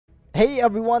Hey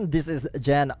everyone, this is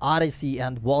Gen-Odyssey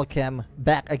and welcome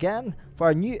back again for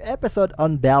a new episode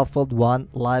on Battlefield 1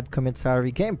 live commentary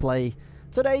gameplay.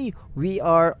 Today we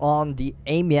are on the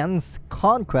Amiens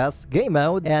Conquest game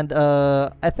mode, and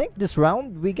I think this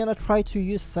round we're gonna try to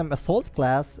use some assault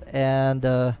class, and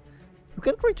we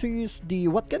can try to use the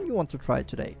what gun you want to try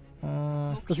today.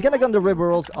 Let's gonna go on the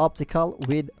Rebels optical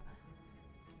with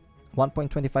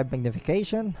 1.25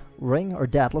 magnification, ring or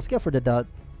that. Let's go for the dot.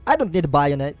 I don't need a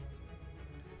bayonet.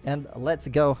 And let's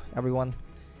go, everyone.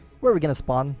 Where are we gonna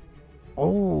spawn?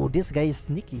 Oh, this guy is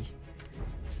sneaky.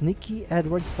 Sneaky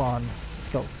Edward spawn. Let's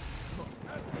go.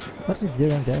 What are you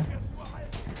doing there?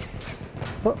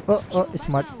 Oh,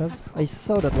 smart move. I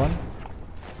saw that one.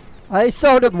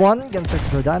 Gonna check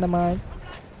for dynamite.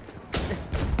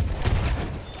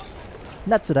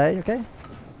 Not today, okay?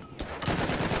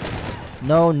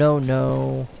 No.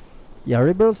 Yeah,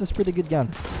 Rebels is pretty good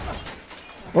gun.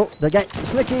 Oh, the guy,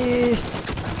 sneaky!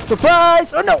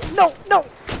 Surprise! Oh no!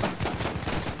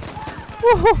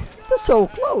 Woohoo! That's so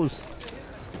close!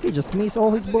 He just missed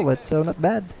all his bullets, so not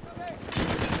bad.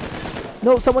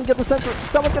 No, someone get the center!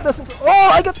 Oh,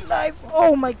 I got the knife!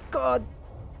 Oh my god!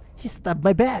 He stabbed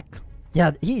my back!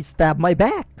 Yeah, he stabbed my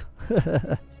back!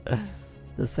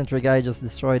 The sentry guy just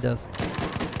destroyed us.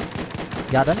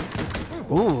 Got him?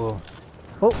 Ooh!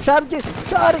 Oh, shot it!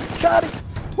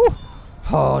 Woo.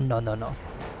 Oh, no.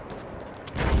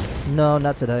 No,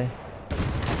 not today.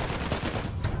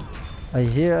 I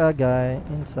hear a guy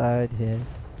inside here.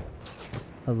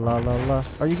 La.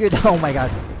 Are you good? Oh my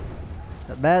god.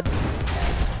 That bad?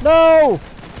 No!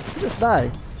 You just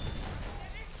die.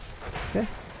 Okay.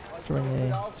 Throwing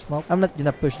a smoke. I'm not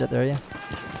gonna push that area.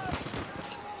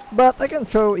 But I can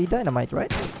throw a dynamite,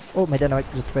 right? Oh, my dynamite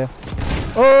just failed.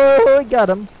 Oh, I got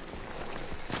him.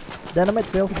 Dynamite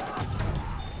failed.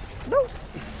 No.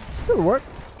 Still work.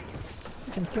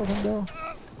 I can kill him though.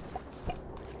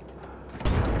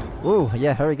 Ooh,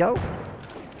 yeah, here we go.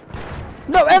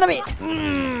 No enemy!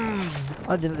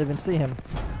 I didn't even see him.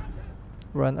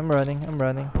 I'm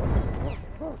running.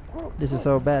 This is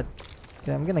so bad.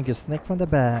 Okay, I'm gonna just sneak from the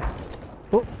back.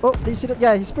 Oh, do you see that?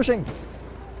 Yeah, he's pushing.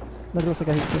 No, there was a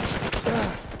guy who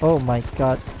pushed. Oh my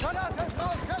god.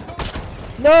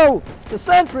 No! The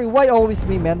sentry! Why always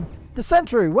me, man? The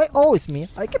sentry! Why always me?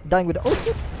 I kept dying with the... Oh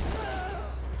shit!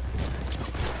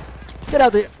 Get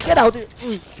out there!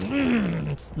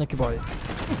 Sneaky boy.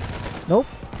 Nope.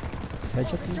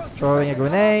 Headshot. Throwing a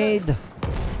grenade.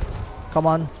 Come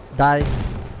on, die.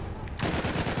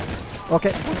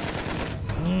 Okay.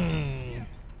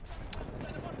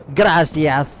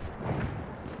 Gracias.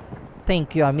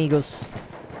 Thank you, amigos.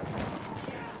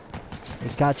 I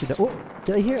got you. Oh,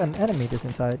 did I hear an enemy that's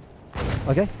inside?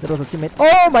 Okay, that was a teammate.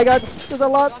 Oh my god, there's a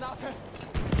lot.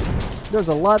 There's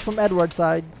a lot from Edward's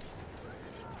side.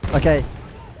 Okay.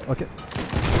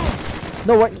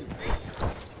 No way.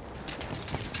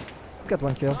 Got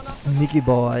one kill. Sneaky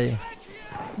boy.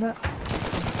 Nah.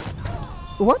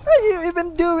 What are you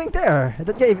even doing there?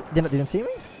 That guy didn't see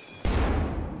me?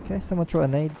 Okay, someone throw a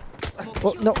nade.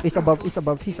 Oh no, he's above.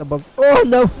 Oh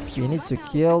no! You need to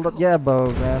kill that guy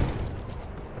above, man.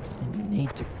 You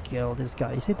need to kill this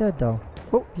guy. Is he dead though?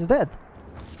 Oh, he's dead.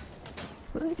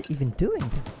 What are they even doing?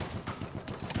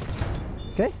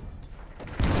 Okay.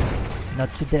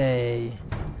 Not today.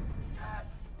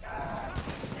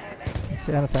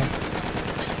 See anything?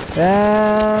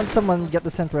 And someone get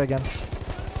the center again.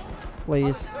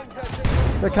 Please.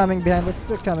 They're coming behind us.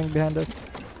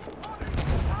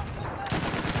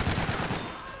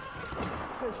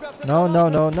 No.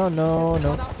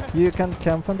 You can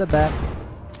come from the back.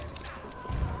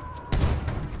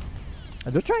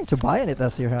 They're trying to buy it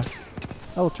as here, huh?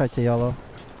 I'll try to yellow.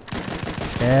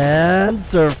 And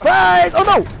surprise! Oh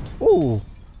no! Oh,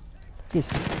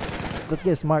 that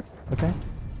guy's smart. Okay,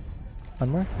 one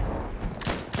more.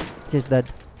 He's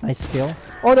dead. Nice kill.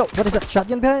 Oh no! What is that?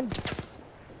 Shotgun behind?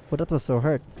 Oh, that was so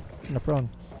hurt. I'm gonna prone.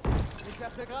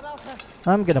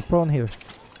 I'm gonna prone here.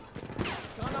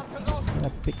 I'm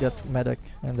gonna pick that medic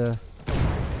and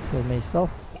kill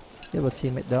myself. Kill a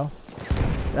teammate though.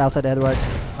 Outside Edward.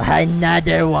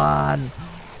 Another one.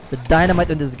 The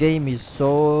dynamite in this game is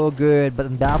so good, but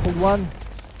in Battlefield 1.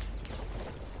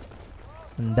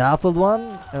 In Battlefield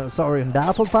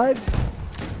 5,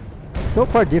 so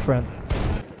far different.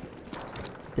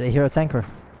 Did I hear a tanker?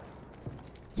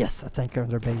 Yes, a tanker on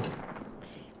their base.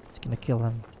 It's gonna kill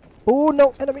him. Oh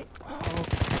no, enemy!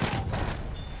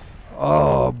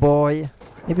 Oh boy.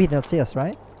 Maybe he didn't see us,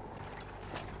 right?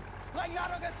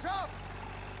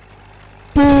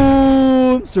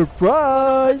 Boom!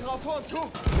 Surprise!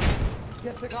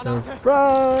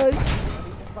 Surprise!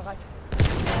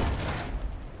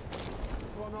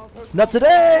 Not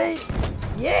today!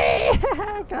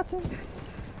 Yeah! Got him.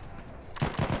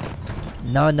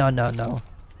 No.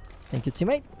 Thank you,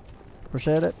 teammate.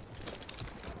 Appreciate it.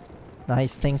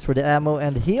 Nice, thanks for the ammo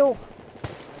and the heal.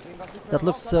 That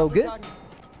looks so good.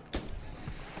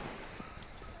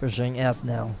 Pushing F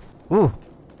now. Ooh,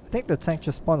 I think the tank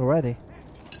just spawned already.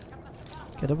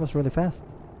 Okay, that was really fast.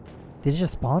 Did it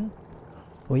just spawn?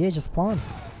 Oh yeah, it just spawned.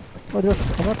 Oh, there's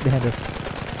a lot behind us.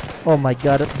 Oh my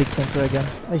god, that big sentry again.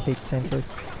 I hate sentry.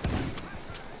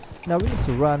 Now we need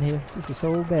to run here. This is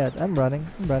so bad. I'm running.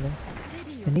 I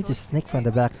need to sneak from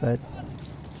the backside.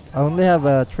 I only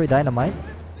have 3 dynamite.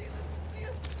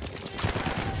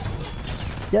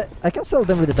 Yeah, I can sell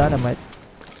them with the dynamite.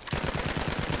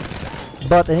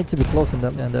 But I need to be close on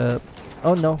them and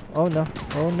oh no.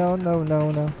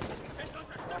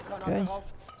 Okay.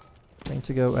 Trying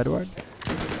to go Edward.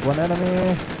 One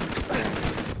enemy.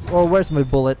 Oh, where's my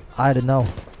bullet? I don't know.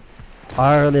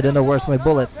 I really don't know where's my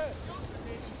bullet.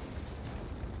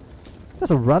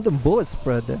 There's a random bullet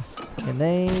spread there.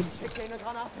 Grenade.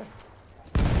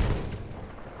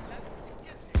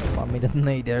 Bomb me the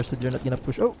nade there so they're not gonna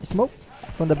push. Oh, smoke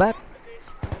from the back.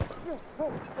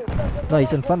 No,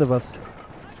 he's in front of us.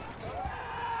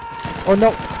 Oh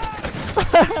no!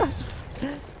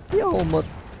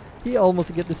 He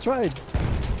almost get destroyed.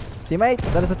 Teammate,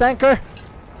 that is a tanker.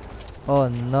 Oh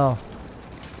no!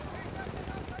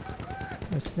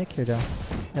 There's a snake here though.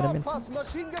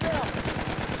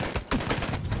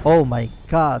 Oh my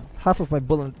god! Half of my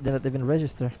bullet didn't even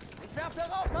register.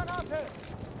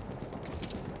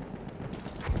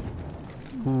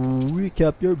 Ooh,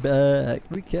 recap your back.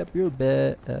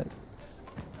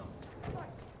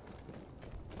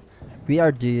 We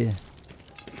are the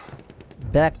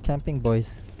back camping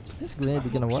boys. Is this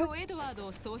grenade gonna work? Oh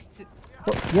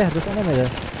yeah, there's an enemy there.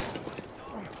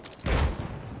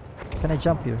 Can I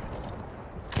jump here?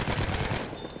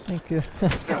 Thank you.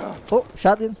 Oh,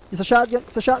 shotgun! It's a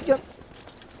shotgun!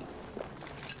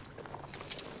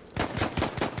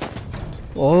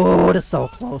 Oh, that's so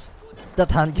close.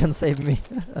 That handgun saved me.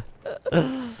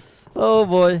 Oh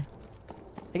boy.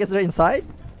 I guess they're inside?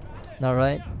 No,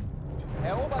 right?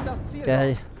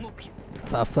 Okay.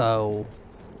 Fafo.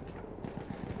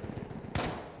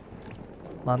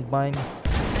 Landmine.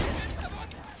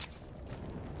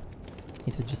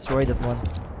 Need to destroy that one.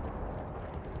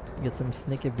 Get some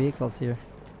sneaky vehicles here.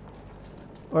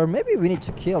 Or maybe we need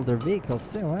to kill their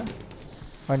vehicles too, huh?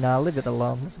 Or nah, leave it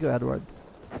alone. Let's go, Edward.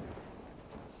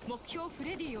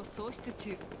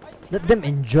 Let them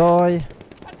enjoy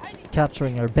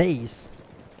capturing our base.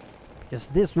 Because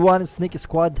this one is sneaky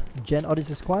squad,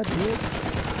 Gen-Odyssey squad, yes.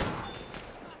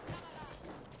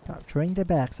 Capturing the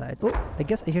backside. Oh, I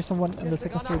guess I hear someone on the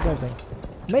second story building.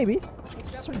 Maybe.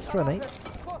 Let's try it.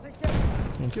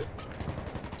 Thank you.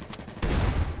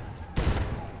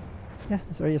 Yeah,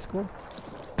 this area is cool.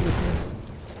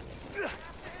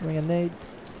 Throwing a nade.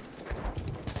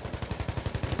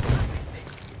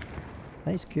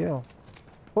 Nice kill.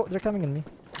 Oh, they're coming on me.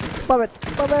 Spam it!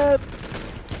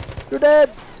 You're dead!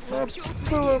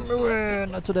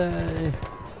 Not today.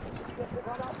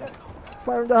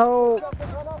 Fire in the hole!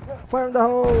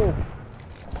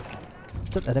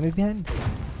 Is that enemy behind?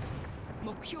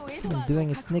 Someone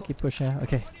doing a sneaky push, huh?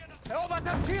 Okay.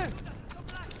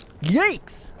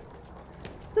 Yikes!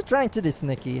 They're trying to be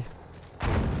sneaky.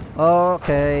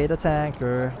 Okay, the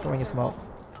tanker throwing a smoke.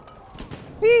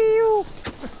 Whew.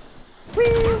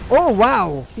 Oh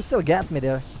wow! He still got me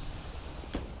there.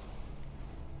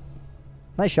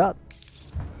 Nice shot.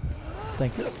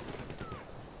 Thank you.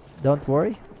 Don't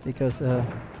worry, because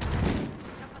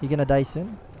you're gonna die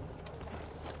soon.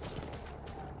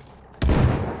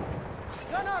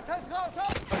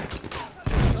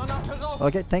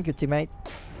 Okay, thank you, teammate.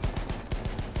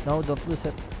 No, don't lose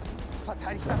it.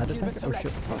 Another tank? Oh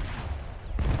shit.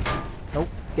 Nope.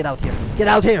 Get out here. Get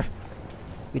out here!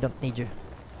 We don't need you.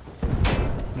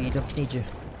 We don't need you.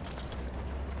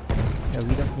 No,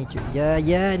 we don't need you.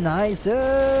 Yeah, nice.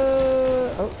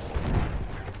 Oh.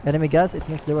 Enemy gas. It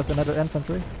means there was another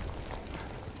infantry.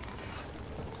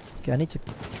 Okay, I need to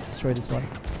destroy this one.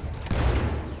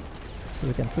 So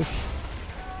we can push.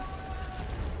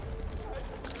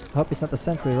 I hope it's not a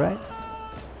sentry, right?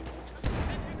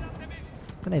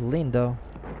 Can I lean though?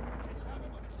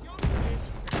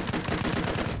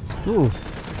 Ooh.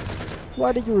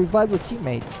 Why did you revive your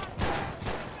teammate?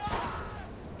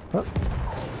 Oh.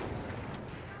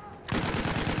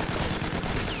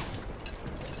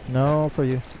 No, for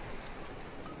you.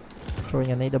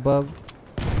 Throwing a nade above.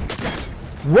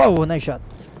 Whoa, nice shot.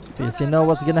 You know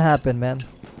what's gonna happen, man.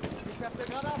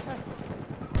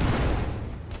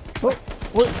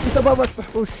 Oh, he's above us.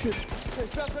 Oh shit.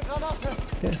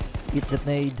 Okay, eat that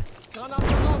nade.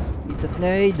 Eat that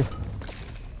nade.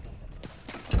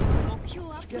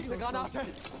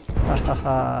 Ha ha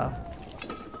ha.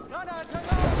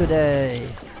 Not today.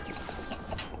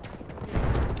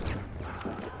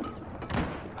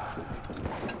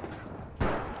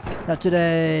 Not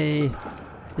today.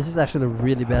 This is actually a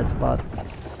really bad spot.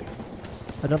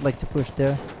 I don't like to push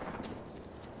there.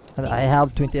 And I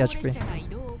have 20 HP.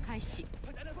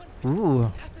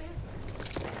 Ooh.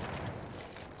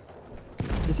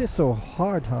 This is so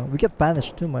hard, huh? We get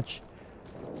banished too much.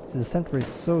 The sentry is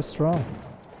so strong.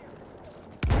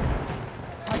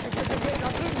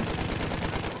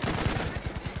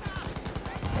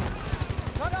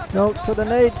 No, to the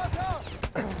nade.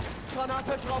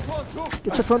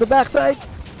 Get you from the backside.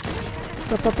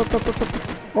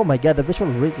 Oh my god, the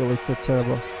visual recoil is so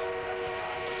terrible.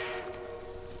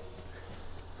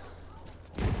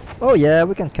 Oh yeah,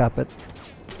 we can cap it.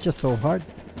 It's just so hard.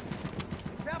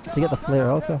 To get the flare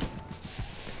also.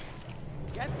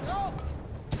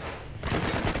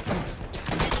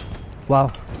 Wow,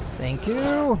 thank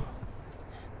you.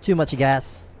 Too much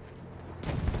gas.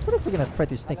 What if we're gonna try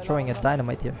to sneak throwing a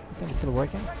dynamite here? I think it's still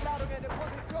working.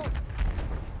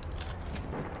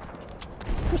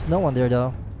 There's no one there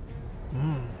though.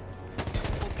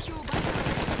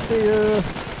 See you.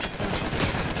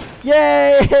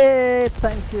 Yay!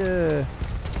 Thank you.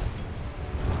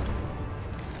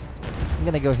 I'm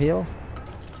gonna go heal.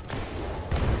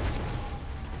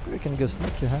 We can go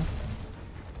sneak here, huh?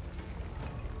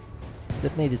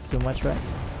 That nade is too much, right?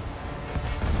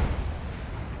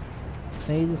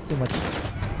 Nade is too much.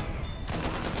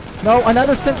 No,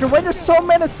 another sentry. Why there's so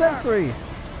many sentry?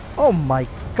 Oh my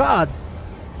god.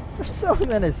 There's so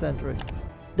many sentry.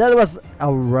 That was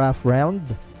a rough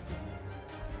round.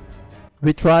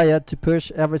 We tried to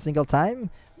push every single time,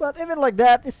 but even like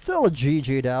that, it's still a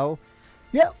GG though.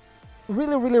 Yeah,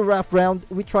 really rough round.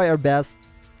 We try our best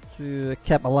to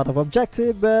keep a lot of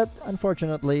objective, but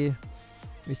unfortunately,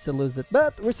 we still lose it.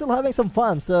 But we're still having some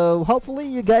fun, so hopefully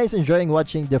you guys enjoying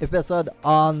watching the episode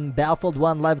on Battlefield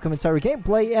 1 live commentary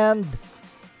gameplay, and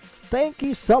thank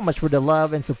you so much for the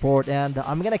love and support, and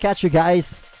I'm gonna catch you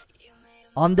guys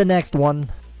on the next one.